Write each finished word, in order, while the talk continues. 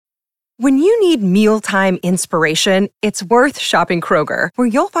When you need mealtime inspiration, it's worth shopping Kroger, where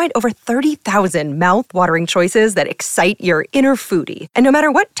you'll find over 30,000 mouth-watering choices that excite your inner foodie. And no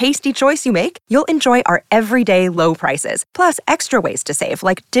matter what tasty choice you make, you'll enjoy our everyday low prices, plus extra ways to save,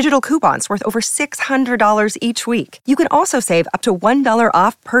 like digital coupons worth over $600 each week. You can also save up to $1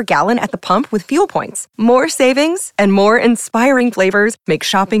 off per gallon at the pump with fuel points. More savings and more inspiring flavors make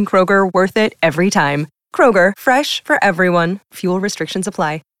shopping Kroger worth it every time. Kroger, fresh for everyone. Fuel restrictions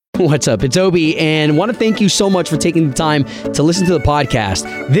apply. What's up? It's Obi, and want to thank you so much for taking the time to listen to the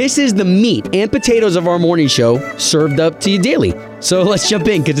podcast. This is the meat and potatoes of our morning show served up to you daily. So let's jump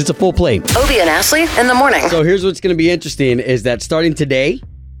in because it's a full plate. Obie and Ashley in the morning. So here's what's going to be interesting is that starting today,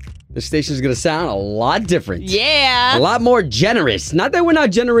 the station is going to sound a lot different. Yeah. A lot more generous. Not that we're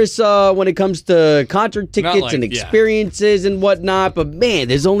not generous when it comes to concert tickets and experiences and whatnot, but man,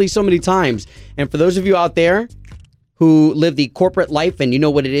 there's only so many times. And for those of you out there who live the corporate life and you know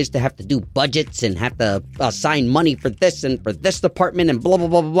what it is to have to do budgets and have to assign money for this and for this department and blah, blah,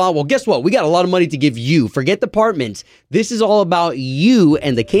 blah, blah, blah. Well, guess what? We got a lot of money to give you. Forget departments. This is all about you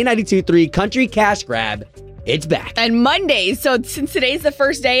and the K92.3 Country Cash Grab. It's back. And Mondays, so since today's the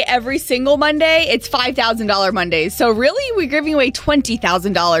first day, every single Monday, it's $5,000 Mondays. So really, we're giving away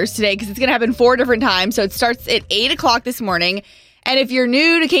 $20,000 today because it's going to happen 4 different times. So it starts at 8 o'clock this morning. And if you're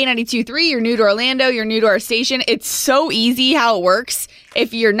new to K92.3, you're new to Orlando, you're new to our station, it's so easy how it works.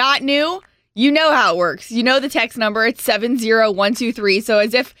 If you're not new, you know how it works. You know the text number. It's 70123. So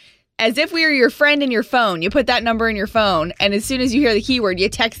as if we were your friend in your phone, you put that number in your phone, and as soon as you hear the keyword, you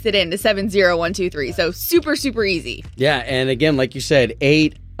text it in to 70123. So super, super easy. Yeah, and again, like you said,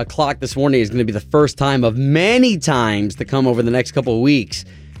 8 o'clock this morning is going to be the first time of many times to come over the next couple of weeks.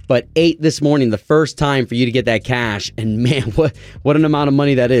 But 8 this morning, the first time for you to get that cash. And man, what an amount of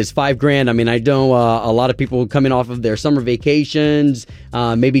money that is. $5,000. I mean, I know a lot of people coming off of their summer vacations,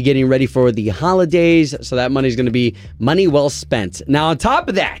 maybe getting ready for the holidays. So that money is going to be money well spent. Now, on top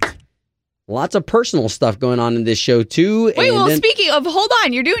of that, lots of personal stuff going on in this show, too. Wait, speaking of, hold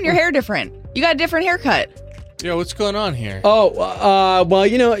on, you're doing your hair different. You got a different haircut. Yeah, what's going on here? Oh, well,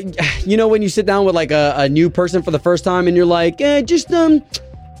 you know when you sit down with like a new person for the first time and you're like, I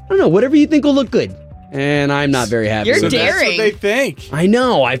don't know, whatever you think will look good. And I'm not very happy. You're with daring. That's what they think. I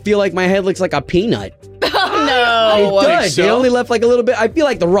know. I feel like my head looks like a peanut. Oh, no. It does. so? They only left like a little bit. I feel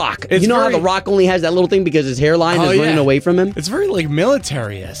like The Rock. It's you know how very- The Rock only has that little thing because his hairline is running away from him? It's very like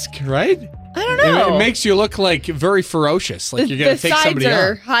military-esque, right? I don't know. It makes you look like very ferocious, like you're going to take somebody The sides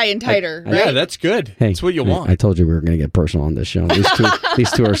are out. high and tighter, right? Yeah, that's good. Hey, That's what you want. I told you we were going to get personal on this show.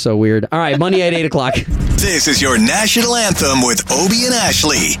 These two are so weird. All right, Money at 8 o'clock. This is your national anthem with Obie and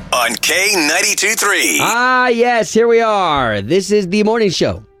Ashley on K92.3. Ah, yes, here we are. This is the morning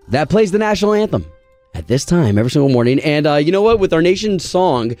show that plays the national anthem at this time every single morning. And you know what? With our nation's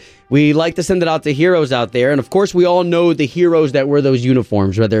song, we like to send it out to heroes out there. And of course, we all know the heroes that wear those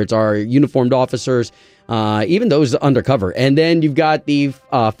uniforms, whether it's our uniformed officers, even those undercover. And then you've got the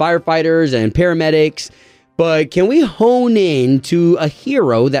firefighters and paramedics. But can we hone in to a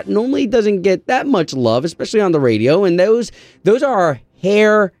hero that normally doesn't get that much love, especially on the radio? And those are our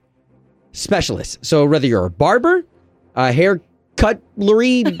hair specialists. So whether you're a barber, a hair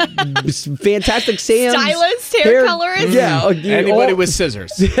cutlery, fantastic Sam's, stylist, hair colorist. Yeah. Anybody with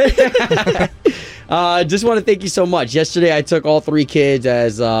scissors. Just want to thank you so much. Yesterday, I took all 3 kids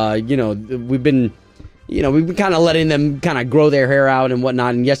as, we've been kind of letting them kind of grow their hair out and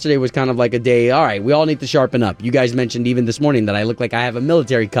whatnot. And yesterday was kind of like a day, all right, we all need to sharpen up. You guys mentioned even this morning that I look like I have a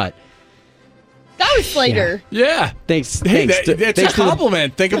military cut. That was Slater. Yeah. Thanks. Hey, Thanks. that's Thanks a to the-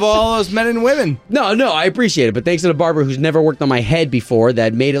 compliment. Think of all those men and women. No, I appreciate it. But thanks to the barber who's never worked on my head before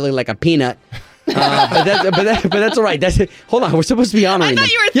that made it look like a peanut. But that's all right. Hold on, we're supposed to be honoring them. I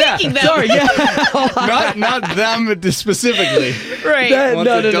thought you were thinking them. Sorry, yeah. not them specifically. Right.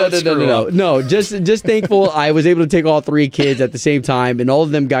 No. Just thankful I was able to take all 3 kids at the same time, and all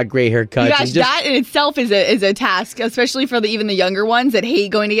of them got gray haircuts. Gosh, that in itself is a task, especially for even the younger ones that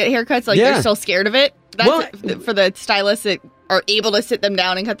hate going to get haircuts. Like they're still scared of it. That's for the stylists that are able to sit them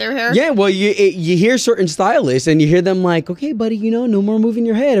down and cut their hair. Yeah, well, you hear certain stylists and you hear them like, okay, buddy, no more moving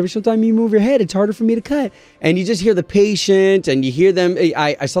your head. Every single time you move your head, it's harder for me to cut. And you just hear the patient and you hear them.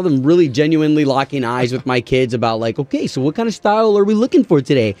 I saw them really genuinely locking eyes with my kids about like, okay, so what kind of style are we looking for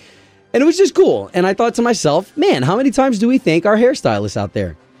today? And it was just cool. And I thought to myself, man, how many times do we thank our hairstylists out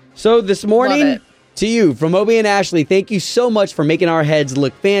there? So this morning, to you, from Obie and Ashley, thank you so much for making our heads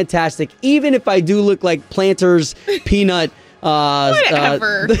look fantastic. Even if I do look like Planters Peanut.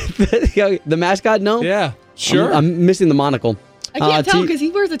 Whatever. The mascot, no? Yeah, sure. I'm missing the monocle. I can't tell because he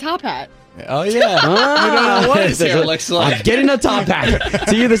wears a top hat. Oh, yeah. I don't know what his hair looks like. I'm getting a top hat.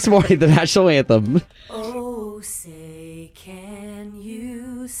 See you this morning, the national anthem. Oh, say, can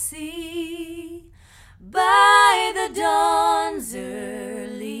you see by the dawn's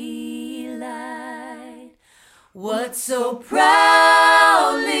early light what so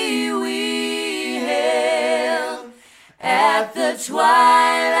proudly we hailed at the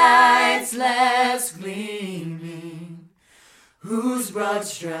twilight's last gleaming, whose broad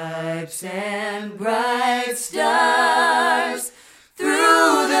stripes and bright stars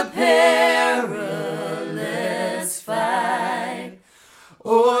through the perilous fight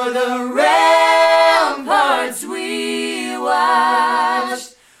o'er the ramparts we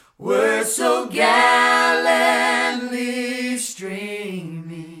watched were so gallantly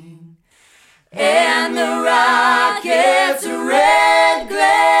streaming, and the rocket's red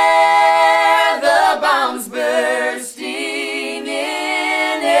glare, the bombs bursting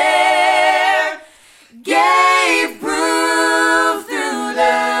in air, gave proof through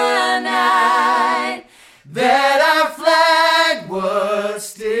the night that our flag was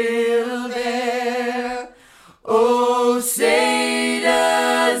still there. Oh, say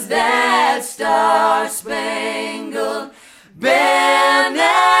does that star-spangled banner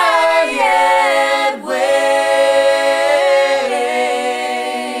yet wave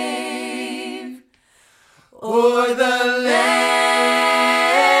o'er the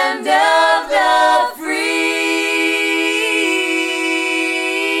land of the free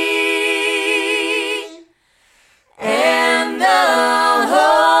and the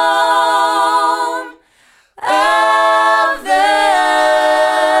home of the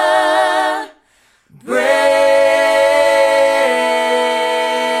brave.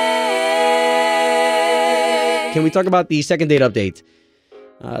 Can we talk about the second date update?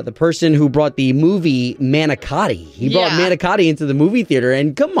 The person who brought the movie Manicotti. He brought Manicotti into the movie theater.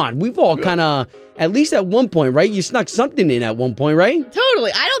 And come on, we've all kind of, at least at one point, right? You snuck something in at one point, right?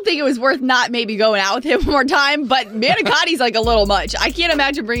 Totally. I don't think it was worth not maybe going out with him one more time, but Manicotti's like a little much. I can't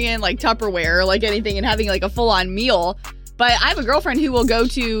imagine bringing in like Tupperware or like anything and having like a full-on meal. But I have a girlfriend who will go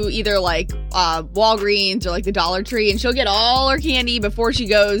to either like Walgreens or like the Dollar Tree, and she'll get all her candy before she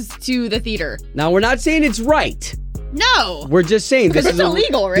goes to the theater. Now, we're not saying it's right. No. We're just saying this is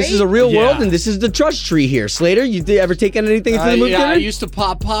illegal, right? This is a real world, and this is the trust tree here. Slater, you ever taken anything to the movie theater? I used to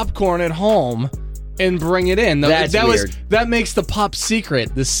pop popcorn at home and bring it in. That's weird. That makes the pop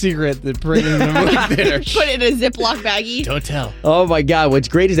secret, the secret that bring in the movie theater. Put it in a Ziploc baggie. Don't tell. Oh my God, what's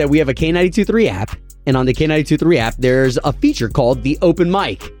great is that we have a K92.3 app, and on the K92.3 app, there's a feature called the Open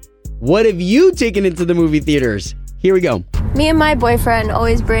Mic. What have you taken into the movie theaters? Here we go. Me and my boyfriend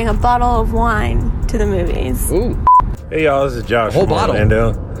always bring a bottle of wine to the movies. Ooh. Hey y'all, this is Josh Whole from bottle.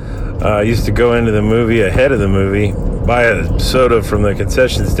 Orlando. I used to go into the movie ahead of the movie, buy a soda from the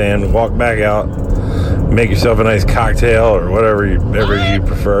concession stand, walk back out, make yourself a nice cocktail or whatever you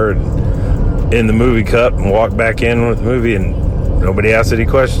prefer, and in the movie cup, and walk back in with the movie, and nobody asks any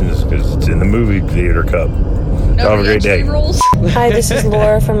questions because it's in the movie theater cup. Have a great day. Hi, this is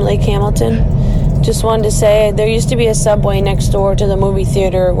Laura from Lake Hamilton. Just wanted to say there used to be a Subway next door to the movie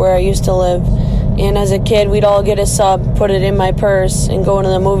theater where I used to live. And as a kid, we'd all get a sub, put it in my purse, and go into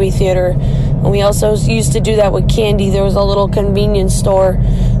the movie theater. And we also used to do that with candy. There was a little convenience store,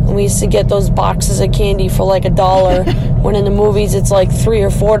 and we used to get those boxes of candy for like $1. When in the movies, it's like $3 or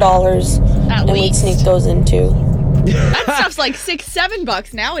 $4. And we'd sneak those in too. That stuff's like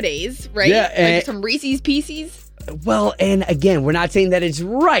 $6-7 nowadays, right? Yeah, like some Reese's Pieces. Well, and again, we're not saying that it's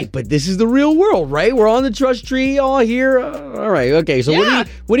right, but this is the real world, right? We're on the trust tree all here. All right, okay. So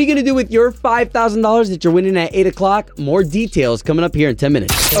what are you going to do with your $5,000 that you're winning at 8 o'clock? More details coming up here in 10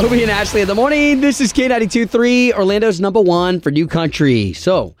 minutes. Obie and Ashley in the morning. This is K92.3, Orlando's #1 for New Country.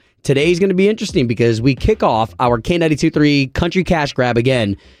 So today's going to be interesting because we kick off our K92.3 Country Cash Grab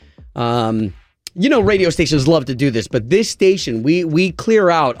again. You know, radio stations love to do this, but this station, we clear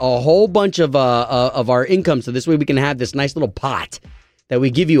out a whole bunch of our income, so this way we can have this nice little pot that we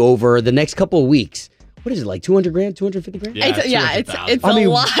give you over the next couple of weeks. What is it, like 200 grand, 250 grand? It's a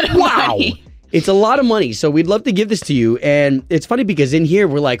lot of money. It's a lot of money, so we'd love to give this to you, and it's funny because in here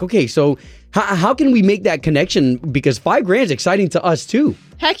we're like, okay, so how can we make that connection? Because $5 grand is exciting to us too.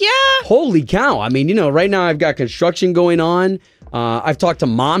 Heck yeah! Holy cow! I mean, you know, right now I've got construction going on. I've talked to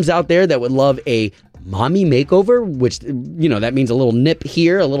moms out there that would love a mommy makeover, which, you know, that means a little nip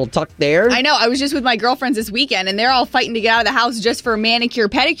here, a little tuck there. I know. I was just with my girlfriends this weekend, and they're all fighting to get out of the house just for manicure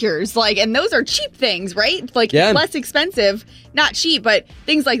pedicures. Like, and those are cheap things, right? Like, less expensive, not cheap, but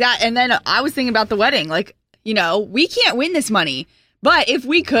things like that. And then I was thinking about the wedding. Like, you know, we can't win this money, But if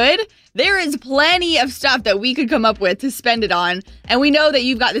we could, there is plenty of stuff that we could come up with to spend it on. And we know that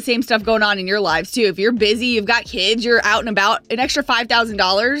you've got the same stuff going on in your lives too. If you're busy, you've got kids, you're out and about, an extra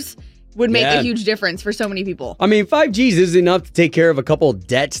 $5,000 would make a huge difference for so many people. I mean, 5Gs is enough to take care of a couple of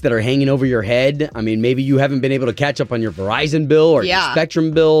debts that are hanging over your head. I mean, maybe you haven't been able to catch up on your Verizon bill or your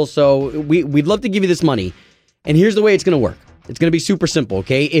Spectrum bill. So we'd love to give you this money. And here's the way it's going to work. It's going to be super simple,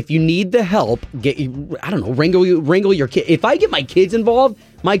 okay? If you need the help, wrangle your kid. If I get my kids involved,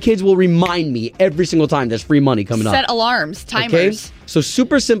 my kids will remind me every single time there's free money coming up. Set alarms, timers. Okay? So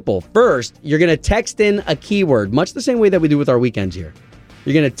super simple. First, you're going to text in a keyword, much the same way that we do with our weekends here.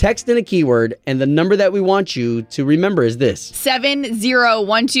 You're going to text in a keyword, and the number that we want you to remember is this.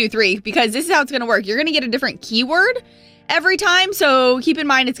 70123, because this is how it's going to work. You're going to get a different keyword every time, so keep in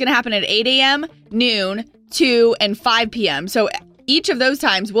mind it's going to happen at 8 a.m., noon, 2, and 5 p.m. So each of those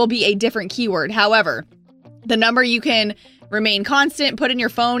times will be a different keyword. However, the number you can remain constant, put in your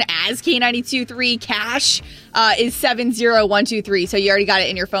phone as K92.3 cash is 70123. So you already got it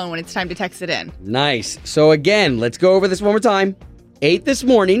in your phone when it's time to text it in. Nice. So again, let's go over this one more time. 8 this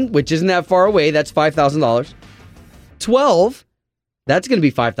morning, which isn't that far away. That's $5,000. 12, that's going to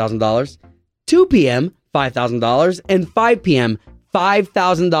be $5,000. 2 p.m., $5,000. And 5 p.m.,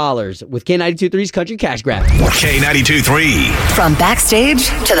 $5,000 with K92.3's Country Cash Grab. K92.3. From backstage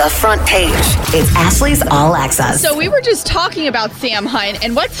to the front page, it's Ashley's All Access. So we were just talking about Sam Hunt,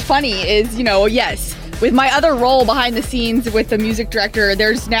 and what's funny is, yes, with my other role behind the scenes with the music director,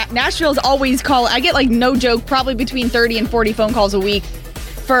 there's Nashville's always I get no joke, probably between 30 and 40 phone calls a week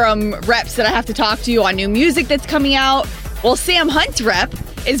from reps that I have to talk to on new music that's coming out. Well, Sam Hunt's rep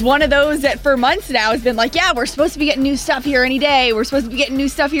is one of those that for months now has been like, yeah, we're supposed to be getting new stuff here any day. We're supposed to be getting new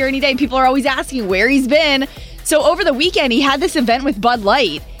stuff here any day. People are always asking where he's been. So over the weekend, he had this event with Bud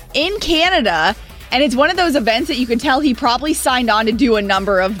Light in Canada. And it's one of those events that you can tell he probably signed on to do a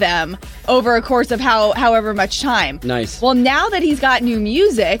number of them over a course of however much time. Nice. Well, now that he's got new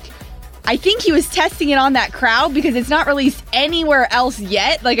music, I think he was testing it on that crowd because it's not released anywhere else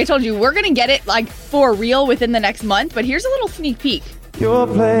yet. Like I told you, we're going to get it for real within the next month. But here's a little sneak peek. Your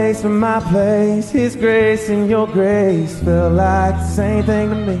place and my place, His grace and your grace felt like the same thing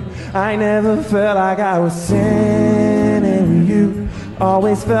to me. I never felt like I was sinning with you.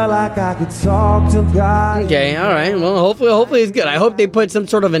 Always felt like I could talk to God. Okay, all right. Well, hopefully it's good. I hope they put some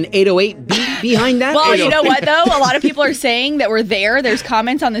sort of an 808 beat behind that. Well, you know what, though? A lot of people are saying that we're there. There's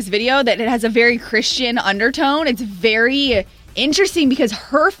comments on this video that it has a very Christian undertone. It's very interesting because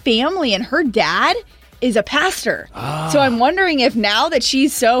her family and her dad is a pastor. So I'm wondering if now that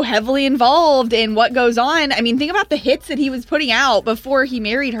she's so heavily involved in what goes on, I mean, think about the hits that he was putting out before he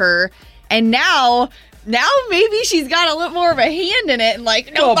married her. And now maybe she's got a little more of a hand in it and my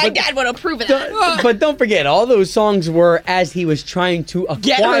dad would approve of that. But don't forget, all those songs were as he was trying to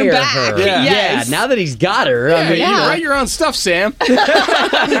acquire her back. her. Yes. Yeah, now that he's got her. You write your own stuff, Sam.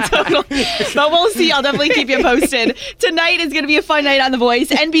 Totally. But we'll see. I'll definitely keep you posted. Tonight is going to be a fun night on The Voice.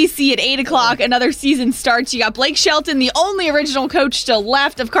 NBC at 8 o'clock. Another season starts. You got Blake Shelton, the only original coach still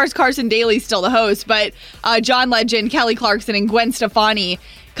left. Of course, Carson Daly's still the host. But John Legend, Kelly Clarkson, and Gwen Stefani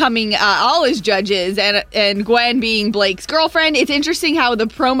coming all as judges, and Gwen being Blake's girlfriend. It's interesting how the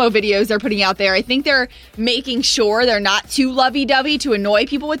promo videos they're putting out there, I think they're making sure they're not too lovey-dovey to annoy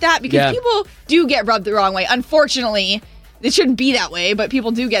people with that, because people do get rubbed the wrong way. Unfortunately, it shouldn't be that way, but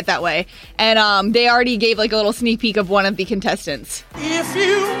people do get that way. And they already gave a little sneak peek of one of the contestants. If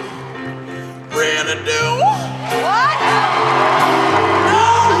you really do what?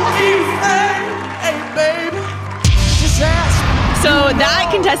 Hey, baby, just ask. So that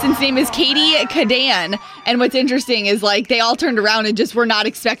contestant's name is Katie Cadan, and what's interesting is they all turned around and just were not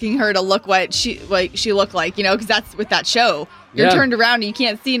expecting her to look what she looked like, because that's with that show. You're turned around and you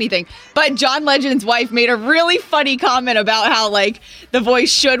can't see anything. But John Legend's wife made a really funny comment about how The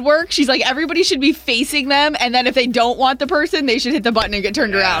Voice should work. She's like, everybody should be facing them, and then if they don't want the person, they should hit the button and get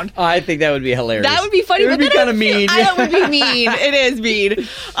turned around. I think that would be hilarious. That would be funny. It would be kind of mean. That would be mean. It is mean.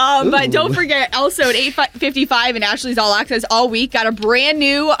 But don't forget, also at 8:55 in Ashley's All Access all week, got a brand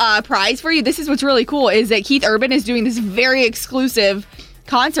new prize for you. This is what's really cool, is that Keith Urban is doing this very exclusive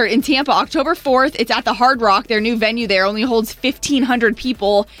concert in Tampa, October 4th. It's at the Hard Rock. Their new venue there only holds 1,500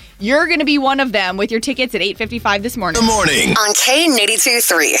 people. You're going to be one of them with your tickets at 8:55 this morning. Good morning. On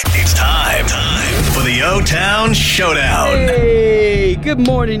K92.3. It's time for the O-Town Showdown. Hey, good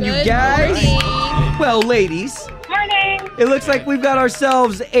morning, you Good guys. morning. Well, ladies. Morning. It looks like we've got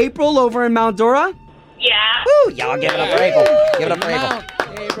ourselves April over in Mount Dora. Yeah. Woo! Y'all give it up for April. Give it up for April.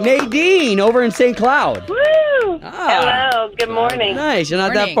 Nadine over in St. Cloud. Woo! Hello. Good morning. Nice. You're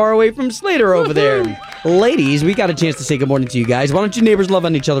not that Morning. far away from Slater over there. Ladies, we got a chance to say good morning to you guys. Why don't you neighbors love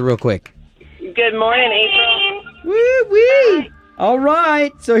on each other real quick? Good morning, April. Woo wee! All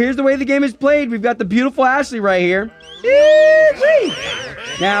right, so here's the way the game is played. We've got the beautiful Ashley right here. Woo-wee.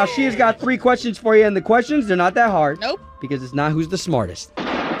 Now, she has got 3 questions for you, and the questions, they're not that hard. Nope. Because it's not who's the smartest.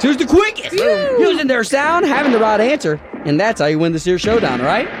 It's who's the quickest. Using their sound, having the right answer, and that's how you win this here showdown, all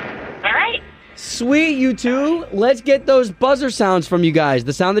right? All right. Sweet, you two. Let's get those buzzer sounds from you guys,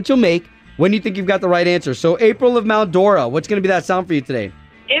 the sound that you'll make when you think you've got the right answer. So, April of Mount Dora, what's going to be that sound for you today?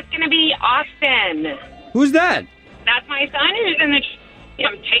 It's going to be Austin. Who's that? That's my son who's in the...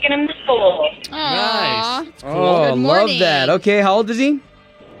 I'm taking him to school. Nice. Oh, Good love morning. that. Okay, how old is he?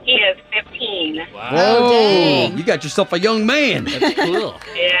 He is 15. Whoa, dang. you got yourself a young man. That's cool.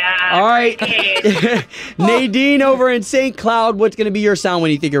 Yeah. All right. Nadine over in St. Cloud, what's going to be your sound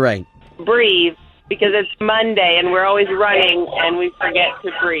when you think you're right? Breathe, because it's Monday and we're always running and we forget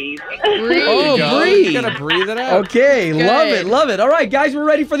to breathe. Oh, Go. breathe. You gotta breathe it out. Okay, Good. love it, love it. All right, guys, we're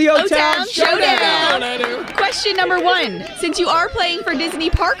ready for the O-Town O-Town Showdown. Showdown. Question number 1. Since you are playing for Disney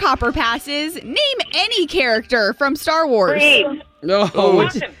Park Hopper passes, name any character from Star Wars. Breathe. No,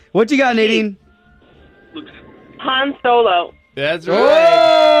 what you got, Nadine? Han Solo. That's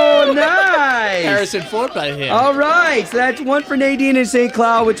right. Oh, nice. Harrison Ford by him. All right, so that's 1 for Nadine in St.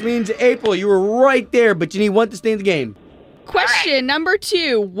 Cloud, which means, April, you were right there, but you need 1 to stay in the game. Question number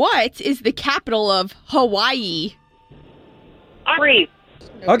 2. What is the capital of Hawaii? Breathe.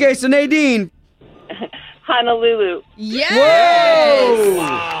 Okay, so Nadine. Honolulu. Yes.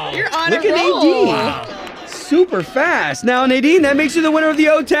 Whoa. You're on Look a at roll. Nadine. Wow. Super fast. Now, Nadine, that makes you the winner of the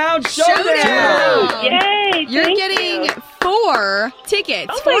O-Town Showdown. Yay. You're thank getting you. 4 tickets,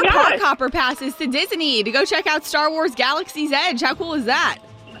 Oh my 4 Park gosh. Hopper passes to Disney to go check out Star Wars Galaxy's Edge. How cool is that?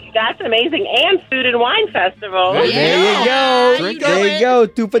 That's amazing. And Food and Wine Festival. There There you go. Drink There it. you go.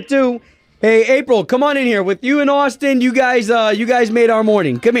 2 for 2. Hey, April, come on in here. With you and Austin, you guys made our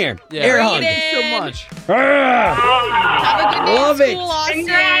morning. Come here. Yeah. Air Bring hug. it Thank you so in. much. Have a good day Love at it. school, Austin.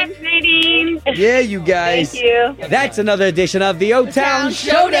 Congrats, Nadine. Yeah, you guys. Thank you. That's another edition of the O-Town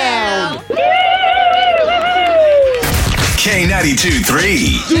Showdown. K92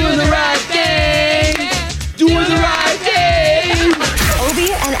 3. Doing the right thing. Doing the right thing.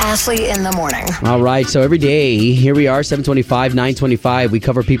 Obie and Ashley in the morning. All right, so every day, here we are, 725, 925. We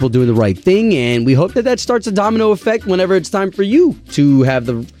cover people doing the right thing, and we hope that that starts a domino effect whenever it's time for you to have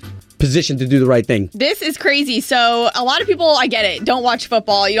the position to do the right thing. This is crazy. So a lot of people, I get it, don't watch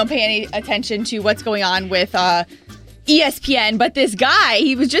football. You don't pay any attention to what's going on with ESPN. But this guy,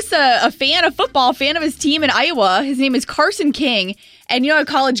 he was just a fan of football, fan of his team in Iowa. His name is Carson King. And you know, at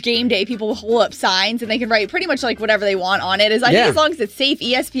College Game Day, people will hold up signs and they can write pretty much like whatever they want on it. I think as long as it's safe,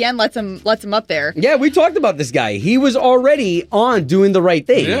 ESPN lets them up there. Yeah, we talked about this guy. He was already on doing the right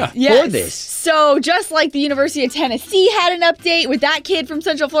thing for this. So just like the University of Tennessee had an update with that kid from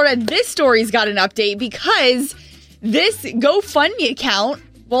Central Florida, this story's got an update because this GoFundMe account,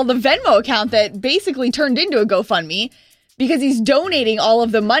 well, the Venmo account that basically turned into a GoFundMe, because he's donating all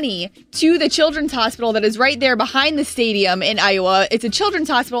of the money to the children's hospital that is right there behind the stadium in Iowa. It's a children's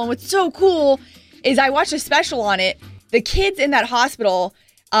hospital, and what's so cool is I watched a special on it. The kids in that hospital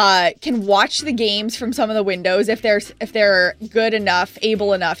can watch the games from some of the windows if they're good enough,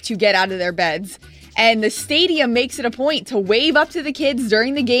 able enough to get out of their beds. And the stadium makes it a point to wave up to the kids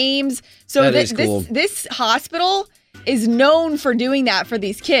during the games. So That is cool. this hospital is known for doing that for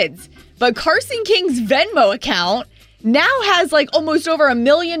these kids. But Carson King's Venmo account now has like almost over $1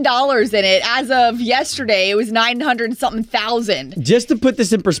 million in it. As of yesterday, it was 900 something thousand. Just to put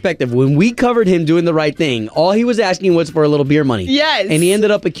this in perspective, when we covered him doing the right thing, all he was asking was for a little beer money. Yes. And he ended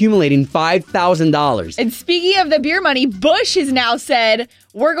up accumulating $5,000. And speaking of the beer money, Bush has now said,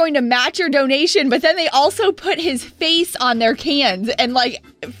 we're going to match your donation, but then they also put his face on their cans. And like,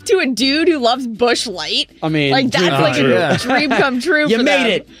 to a dude who loves Bush Light, I mean, like that's like a dream come true You for made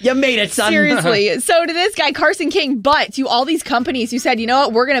them. it. You made it, son. Seriously. So to this guy, Carson King, but to all these companies who said, you know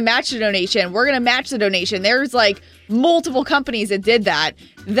what, we're going to match the donation. We're going to match the donation. There's like multiple companies that did that.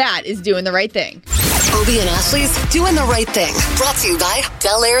 That is doing the right thing. Obie and Ashley's Doing the Right Thing. Brought to you by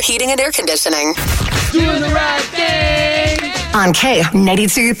Bel Air Heating and Air Conditioning. Doing the right thing. On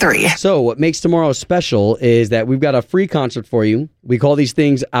K92.3. So what makes tomorrow special is that we've got a free concert for you. We call these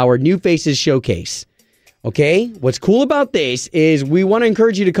things our New Faces Showcase. Okay? What's cool about this is we want to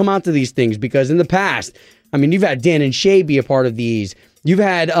encourage you to come out to these things because in the past, I mean, you've had Dan and Shay be a part of these. You've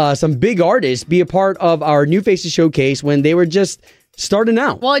had some big artists be a part of our New Faces Showcase when they were just starting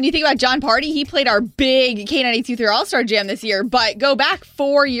out. Well, and you think about John Party, he played our big K92.3 All-Star Jam this year, but go back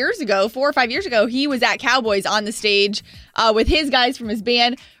 4 or 5 years ago, he was at Cowboys on the stage with his guys from his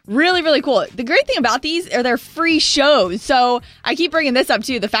band. Really, really cool. The great thing about these are they're free shows. So I keep bringing this up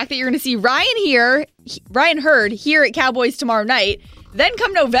too. The fact that you're going to see Ryan Hurd here at Cowboys tomorrow night. Then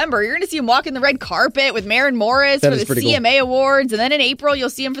come November, you're going to see him walking the red carpet with Maren Morris for the CMA Awards. And then in April, you'll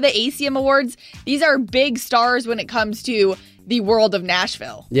see him for the ACM Awards. These are big stars when it comes to the world of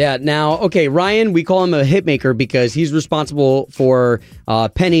Nashville. Yeah. Now, okay, Ryan, we call him a hitmaker because he's responsible for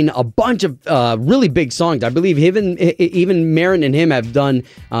penning a bunch of really big songs. I believe even Maren and him have done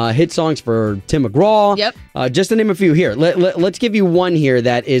hit songs for Tim McGraw. Yep. Just to name a few here. Let's give you one here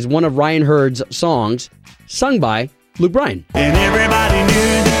that is one of Ryan Hurd's songs sung by Luke Bryan. And everybody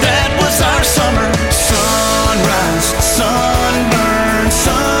knew that was our summer. Sunburn,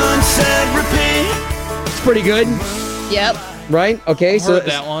 sunset, repeat. It's pretty good. Yep. Right? Okay. I've heard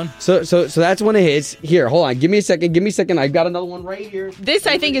that one. So that's one of his. Here, hold on. Give me a second. I've got another one right here. This,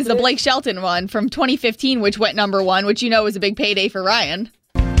 I think, is the Blake Shelton one from 2015, which went #1, which you know was a big payday for Ryan.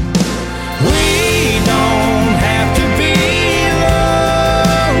 We don't have to be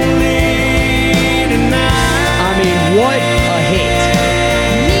lonely tonight. I mean, what a hit.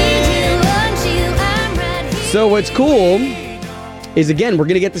 So what's cool is, again, we're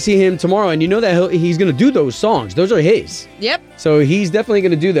going to get to see him tomorrow, and you know that he's going to do those songs. Those are his. Yep. So he's definitely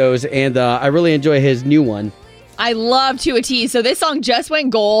going to do those, and I really enjoy his new one. I love To a T. So this song just went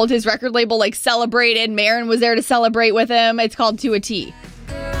gold. His record label celebrated. Maren was there to celebrate with him. It's called To a T.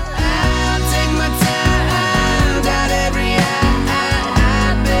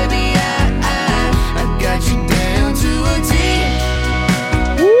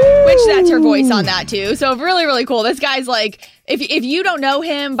 Which that's her voice on that too. So really, really cool. This guy's like, if you don't know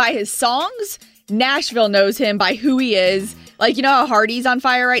him by his songs, Nashville knows him by who he is. Like, you know how Hardy's on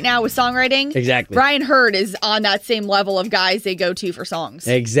fire right now with songwriting? Exactly. Ryan Hurd is on that same level of guys they go to for songs.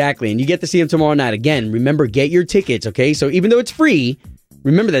 Exactly. And you get to see him tomorrow night. Again, remember, get your tickets, okay? So even though it's free,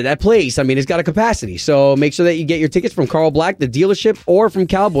 remember that place, I mean, it's got a capacity. So make sure that you get your tickets from Carl Black, the dealership, or from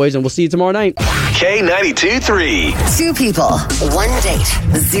Cowboys, and we'll see you tomorrow night. K92.3. 2 people, 1 date,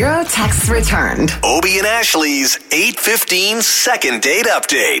 0 texts returned. Obie and Ashley's 8:15 second date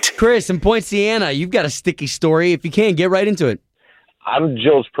update. Chris in Point Siena, you've got a sticky story. If you can, get right into it. I'm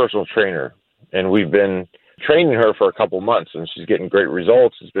Jill's personal trainer, and we've been training her for a couple months, and she's getting great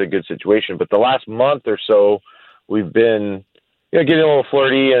results. It's been a good situation. But the last month or so, we've been getting a little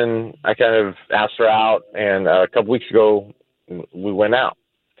flirty, and I kind of asked her out, and a couple weeks ago, we went out.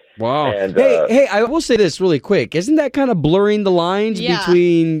 Wow. And, hey, I will say this really quick. Isn't that kind of blurring the lines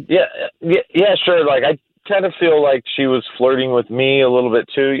between... Yeah, sure. Like, I kind of feel like she was flirting with me a little bit,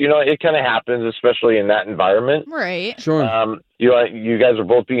 too. You know, it kind of happens, especially in that environment. Right. Sure. You guys are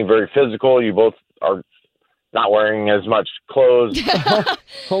both being very physical. You both are not wearing as much clothes.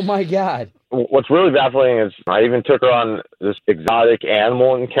 Oh, my God. What's really baffling is I even took her on this exotic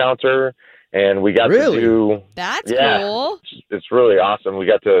animal encounter, and we got to do... That's cool. It's really awesome. We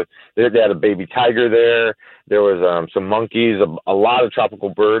got to... They had a baby tiger there. There was some monkeys, a lot of tropical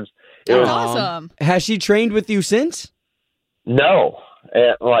birds. That's awesome. Has she trained with you since? No.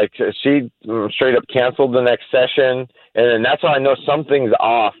 And, she straight up canceled the next session, and then that's when I know something's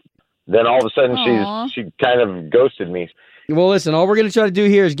off. Then all of a sudden she kind of ghosted me. Well, listen, all we're going to try to do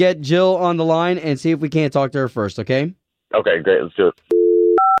here is get Jill on the line and see if we can't talk to her first, okay? Okay, great. Let's do it.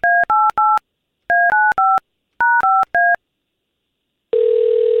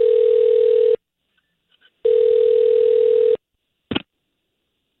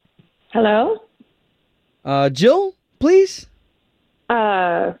 Hello? Jill, please?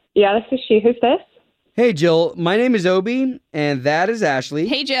 Yeah, this is she. Who's this? Hey, Jill. My name is Obie, and that is Ashley.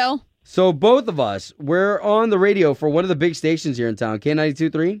 Hey, Jill. So both of us, we're on the radio for one of the big stations here in town,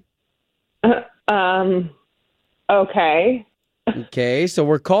 K92.3. Okay. Okay, so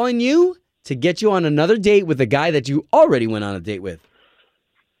we're calling you to get you on another date with a guy that you already went on a date with.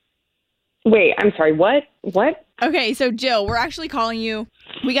 Wait, I'm sorry, what? What? Okay, so Jill, we're actually calling you.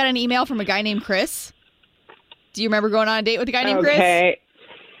 We got an email from a guy named Chris. Do you remember going on a date with a guy named Chris? Okay.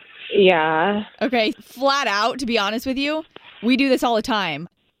 Yeah. Okay, flat out, to be honest with you, we do this all the time.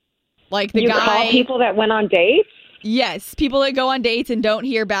 Like the you guy... call people that went on dates? Yes, people that go on dates and don't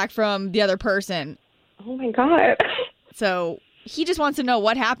hear back from the other person. Oh my God. So he just wants to know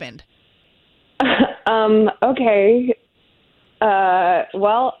what happened. Okay.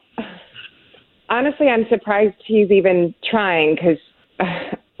 Well, honestly, I'm surprised he's even trying because,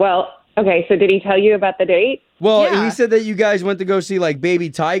 okay, so did he tell you about the date? Well, Yeah. he said that you guys went to go see like baby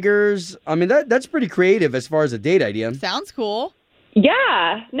tigers. I mean, that's pretty creative as far as a date idea. Sounds cool.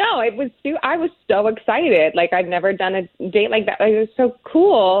 Yeah, no, it was. I was so excited. Like I'd never done a date like that. Like, it was so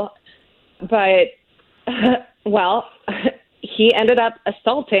cool. But well, he ended up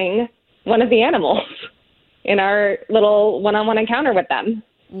assaulting one of the animals in our little one-on-one encounter with them.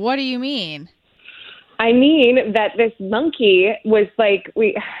 What do you mean? I mean that this monkey was like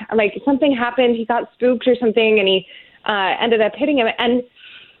something happened. He got spooked or something, and he ended up hitting him. And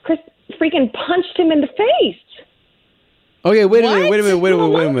Chris freaking punched him in the face. Okay, wait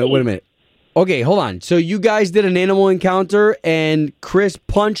a minute. Okay, hold on. So you guys did an animal encounter and Chris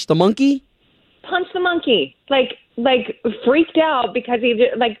punched the monkey? Punched the monkey. Like freaked out because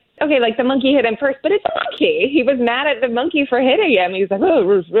the monkey hit him first, but it's a monkey. He was mad at the monkey for hitting him. He was like,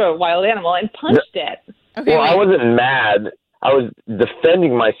 oh, wild animal, and punched it. Okay, well, I wasn't mad. I was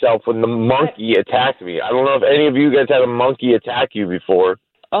defending myself when the monkey attacked me. I don't know if any of you guys had a monkey attack you before.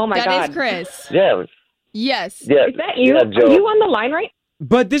 Oh, my God. That is Chris. Yeah. Yes. Yeah. Is that you? Yeah, Are you on the line right?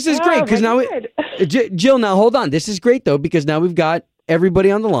 But this is great because now, Jill, now hold on. This is great, though, because now we've got everybody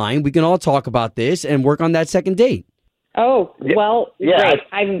on the line. We can all talk about this and work on that second date. Oh, well, yeah.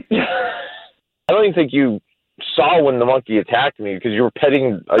 Great. I don't even think you saw when the monkey attacked me because you were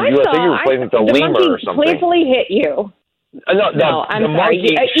petting. I think you were playing with a lemur or something. The monkey playfully hit you. No, I'm the sorry.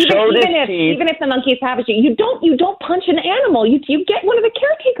 monkey showed his teeth. Even if the monkey is savaging, you don't punch an animal. You get one of the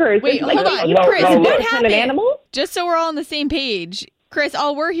caretakers. Wait, hold on. Chris, what happened? An animal? Just so we're all on the same page, Chris,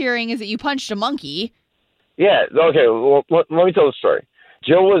 all we're hearing is that you punched a monkey. Yeah. Okay. Well, let me tell the story.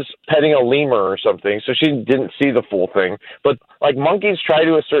 Jill was petting a lemur or something, so she didn't see the full thing. But like monkeys try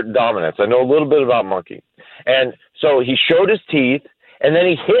to assert dominance. I know a little bit about monkeys, and so he showed his teeth, and then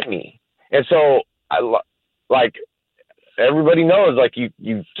he hit me, and so everybody knows, like,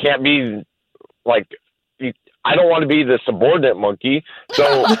 you can't be, like, I don't want to be the subordinate monkey,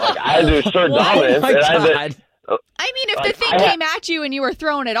 so like, I had to assert dominance. I mean, if the thing came at you and you were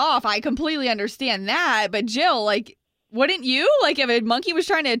throwing it off, I completely understand that. But Jill, like, wouldn't you? Like, if a monkey was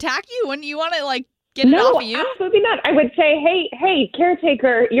trying to attack you, wouldn't you want to, like, get it off of you? No, absolutely not. I would say, hey,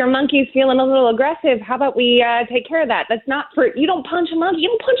 caretaker, your monkey's feeling a little aggressive. How about we take care of that? That's not you don't punch a monkey. You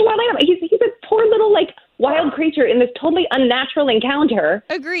don't punch a wild animal. He's a poor little, like, wild creature in this totally unnatural encounter.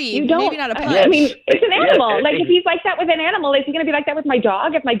 Agreed. You don't. Maybe not a punch. I mean, it's an animal. Yes. Like, if he's like that with an animal, is he going to be like that with my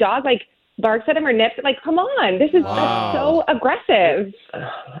dog? If my dog, like, barks at him or nips, like, come on, that's so aggressive.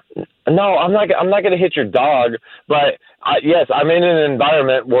 No, I'm not going to hit your dog, but yes, I'm in an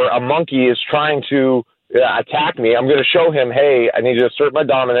environment where a monkey is trying to attack me. I'm going to show him, hey, I need to assert my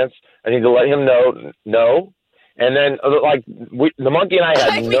dominance. I need to let him know, no. And then, the monkey and I had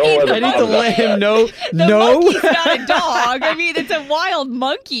I need to let him know, the monkey's not a dog. I mean, it's a wild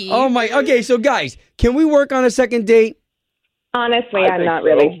monkey. Oh, my. Okay, so, guys, can we work on a second date? Honestly, I'm not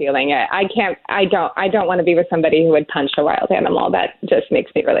really feeling it. I don't want to be with somebody who would punch a wild animal. That just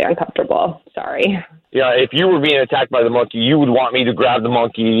makes me really uncomfortable. Sorry. Yeah, if you were being attacked by the monkey, you would want me to grab the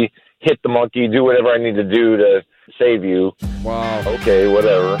monkey, hit the monkey, do whatever I need to do to save you. Wow. Okay,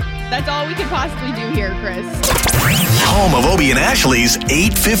 whatever. That's all we could possibly do here, Chris. Home of Obie and Ashley's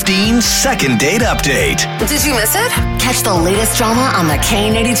 8:15 second date update. Did you miss it? Catch the latest drama on the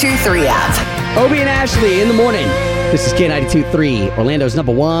K82-3 app. Obie and Ashley in the morning. This is K92.3, Orlando's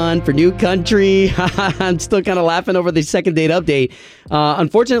number one for new country. I'm still kind of laughing over the second date update.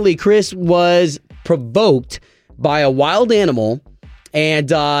 Unfortunately, Chris was provoked by a wild animal, and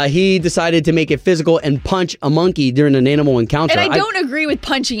he decided to make it physical and punch a monkey during an animal encounter. And I don't agree with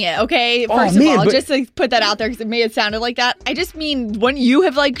punching it, okay? First of all, just to put that out there because it may have sounded like that. I just mean, wouldn't you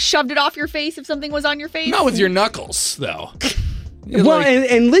have, like, shoved it off your face if something was on your face? Not with your knuckles, though. Well,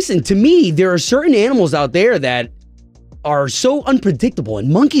 and listen, to me, there are certain animals out there that are so unpredictable, and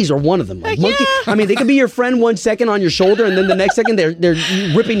monkeys are one of them. Like I mean, they could be your friend 1 second on your shoulder, and then the next second they're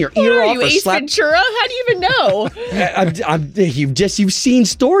ripping your ear off. What are you, Ace Ventura? How do you even know? You've seen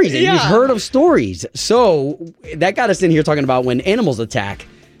stories, and you've heard of stories. So that got us in here talking about when animals attack.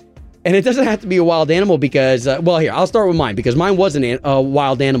 And it doesn't have to be a wild animal because, here, I'll start with mine, because mine was a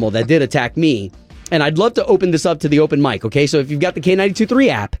wild animal that did attack me. And I'd love to open this up to the open mic, okay? So if you've got the K92.3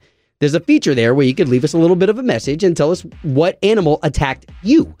 app, there's a feature there where you could leave us a little bit of a message and tell us what animal attacked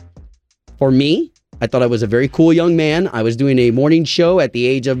you. For me, I thought I was a very cool young man. I was doing a morning show at the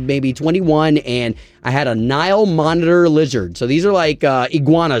age of maybe 21, and I had a Nile monitor lizard. So these are like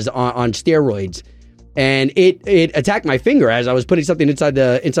iguanas on steroids. And it attacked my finger as I was putting something inside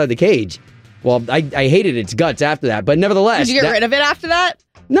the cage. Well, I hated its guts after that, but nevertheless. Did you get rid of it after that?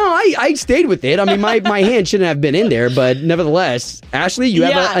 No, I stayed with it. I mean, my hand shouldn't have been in there, but nevertheless, Ashley, you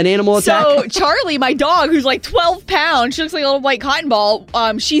have an animal attack? So Charlie, my dog, who's like 12 pounds, she looks like a little white cotton ball.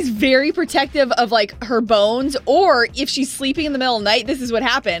 She's very protective of like her bones, or if she's sleeping in the middle of the night, this is what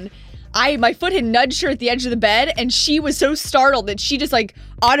happened. My foot had nudged her at the edge of the bed, and she was so startled that she just like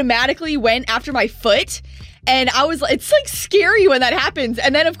automatically went after my foot. And it's like scary when that happens.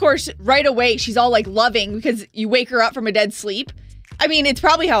 And then of course, right away, she's all like loving because you wake her up from a dead sleep. I mean, it's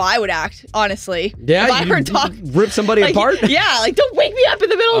probably how I would act, honestly. Yeah, if I were a dog, rip somebody apart? Yeah, like don't wake me up in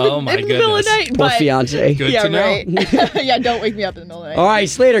the middle of the night. Poor fiance. Good to know. Right. Yeah, don't wake me up in the middle of the night. All right,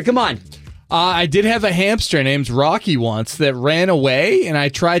 Slater, come on. I did have a hamster named Rocky once that ran away, and I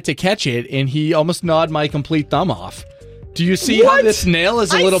tried to catch it, and he almost gnawed my complete thumb off. Do you see how this nail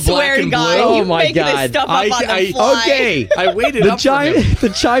is a little black and blue? Oh my God! Okay, I waited up for him.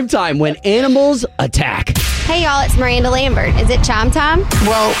 The chime time when animals attack. Hey y'all, it's Miranda Lambert. Is it chime time?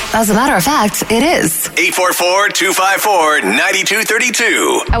 Well, as a matter of fact, it is.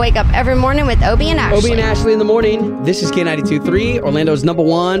 844-254-9232. I wake up every morning with Obie and Ashley. Obie and Ashley in the morning. This is K92.3, Orlando's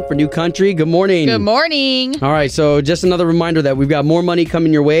 #1 for New Country. Good morning. Good morning. All right, so just another reminder that we've got more money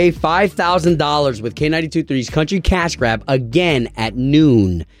coming your way. $5,000 with K92.3's Country Cash Grab again at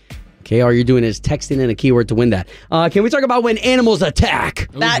noon. Okay, all you're doing is texting in a keyword to win that. Can we talk about when animals attack?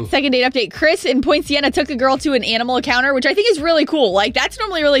 That second date update. Chris in Point Siena took a girl to an animal encounter, which I think is really cool. Like, that's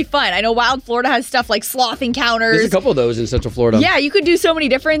normally really fun. I know Wild Florida has stuff like sloth encounters. There's a couple of those in Central Florida. Yeah, you could do so many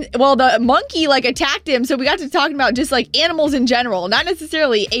different... Well, the monkey, like, attacked him, so we got to talking about just, like, animals in general. Not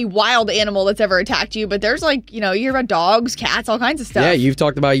necessarily a wild animal that's ever attacked you, but there's, like, you know, you hear about dogs, cats, all kinds of stuff. Yeah, you've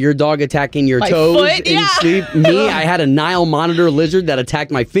talked about your dog attacking your My toes foot, in sleep. Me, I had a Nile monitor lizard that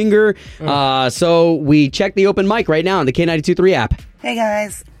attacked my finger. So we check the open mic right now on the K92.3 app. Hey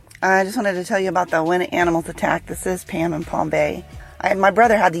guys, I just wanted to tell you about the When Animals Attack. This is Pam in Palm Bay. My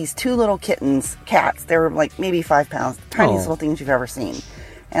brother had these two little kittens, cats. They were like maybe 5 pounds, tiniest little things you've ever seen.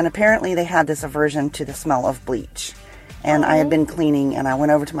 And apparently they had this aversion to the smell of bleach. And I had been cleaning, and I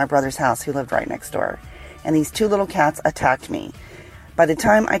went over to my brother's house, who lived right next door. And these two little cats attacked me. By the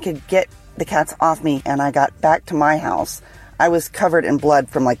time I could get the cats off me and I got back to my house, I was covered in blood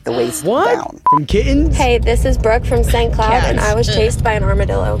from like the waist down. From kittens? Hey, this is Brooke from St. Cloud, and I was chased by an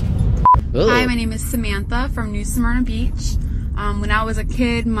armadillo. Hi, my name is Samantha from New Smyrna Beach. When I was a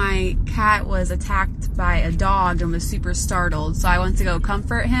kid, my cat was attacked by a dog and was super startled. So I went to go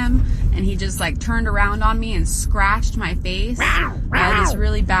comfort him, and he just like turned around on me and scratched my face. I had this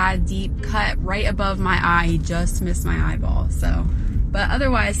really bad, deep cut right above my eye. He just missed my eyeball. But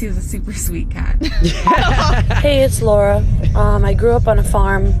otherwise, he was a super sweet cat. Hey, it's Laura. I grew up on a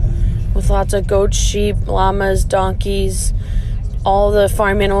farm with lots of goats, sheep, llamas, donkeys, all the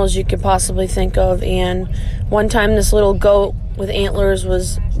farm animals you could possibly think of. And one time this little goat with antlers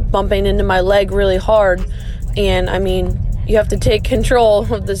was bumping into my leg really hard. And I mean, you have to take control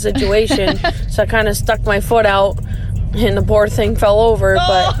of the situation. So I kind of stuck my foot out and the poor thing fell over.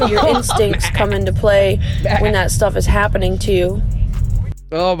 But your instincts come into play when that stuff is happening to you.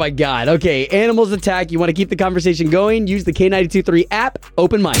 Oh my God. Okay, animals attack. You want to keep the conversation going? Use the K92.3 app,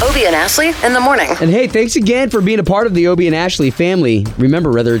 open mic. Obie and Ashley in the morning. And hey, thanks again for being a part of the Obie and Ashley family.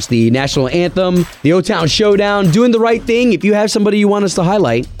 Remember, whether it's the national anthem, the O-Town Showdown, doing the right thing, if you have somebody you want us to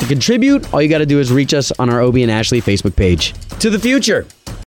highlight, to contribute, all you got to do is reach us on our Obie and Ashley Facebook page. To the future.